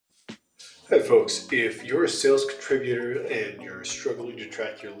Hi folks, if you're a sales contributor and you're struggling to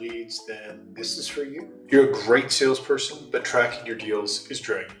track your leads, then this is for you. You're a great salesperson, but tracking your deals is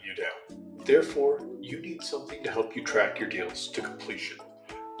dragging you down. Therefore, you need something to help you track your deals to completion.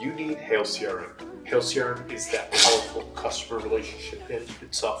 You need HailCRM. HailCRM is that powerful customer relationship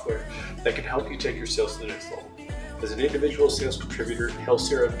management software that can help you take your sales to the next level. As an individual sales contributor,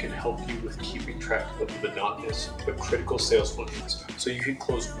 HailCRM can help you with keeping track of the monotonous but critical sales functions so you can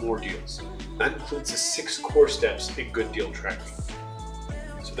close more deals. That includes the 6 core steps in good deal tracking.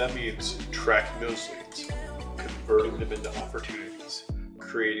 So that means tracking those leads, converting them into opportunities,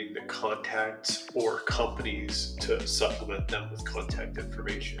 creating the contacts or companies to supplement them with contact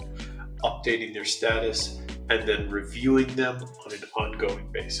information, updating their status, and then reviewing them on an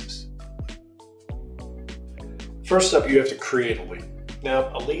ongoing basis. First up, you have to create a lead.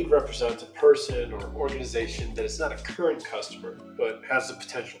 Now, a lead represents a person or organization that is not a current customer, but has the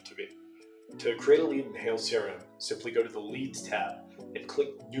potential to be. To create a lead in HailCRM, simply go to the Leads tab and click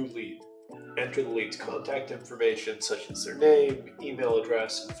New Lead. Enter the lead's contact information such as their name, email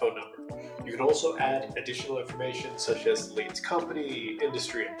address, and phone number. You can also add additional information such as the lead's company,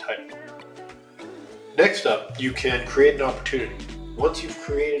 industry, and type. Next up, you can create an opportunity. Once you've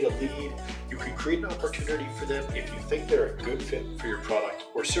created a lead, you can create an opportunity for them if you think they're a good fit for your product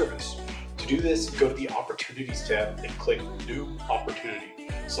or service. To do this, go to the Opportunities tab and click New Opportunity.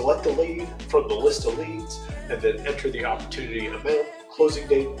 Select the lead from the list of leads and then enter the opportunity amount, closing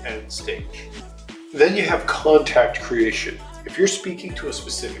date, and stage. Then you have contact creation. If you're speaking to a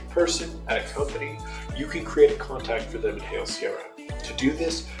specific person at a company, you can create a contact for them in HailCRM. To do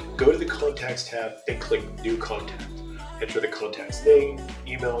this, go to the Contacts tab and click New Contact. Enter the contact's name,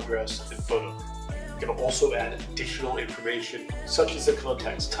 email address, and phone number. You can also add additional information such as the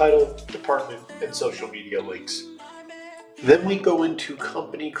contact's title, department, and social media links. Then we go into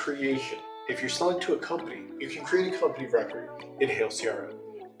company creation. If you're selling to a company, you can create a company record in HailCRM.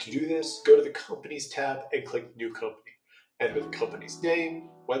 To do this, go to the Companies tab and click New Company. Enter the company's name,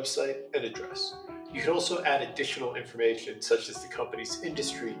 website, and address. You can also add additional information such as the company's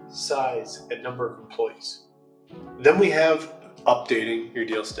industry, size, and number of employees. Then we have updating your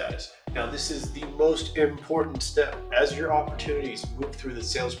deal status. Now this is the most important step. As your opportunities move through the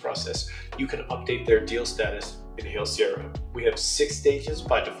sales process, you can update their deal status in HailCRM. We have 6 stages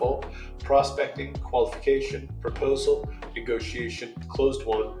by default: prospecting, qualification, proposal, negotiation, closed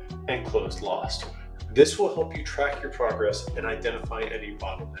won, and closed lost. This will help you track your progress and identify any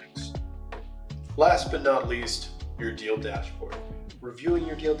bottlenecks. Last but not least, your deal dashboard. Reviewing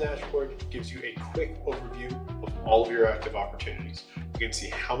your deal dashboard gives you a quick overview of all of your active opportunities. You can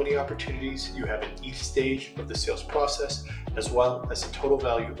see how many opportunities you have in each stage of the sales process, as well as the total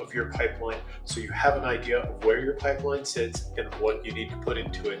value of your pipeline, so you have an idea of where your pipeline sits and what you need to put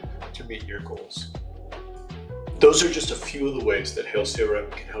into it to meet your goals. Those are just a few of the ways that HailCRM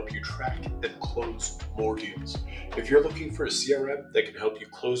can help you track and close more deals. If you're looking for a CRM that can help you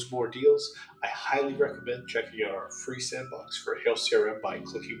close more deals, I highly recommend checking out our free sandbox for HailCRM by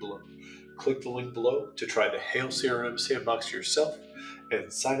clicking below. Click the link below to try the HailCRM sandbox yourself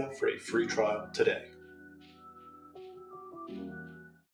and sign up for a free trial today.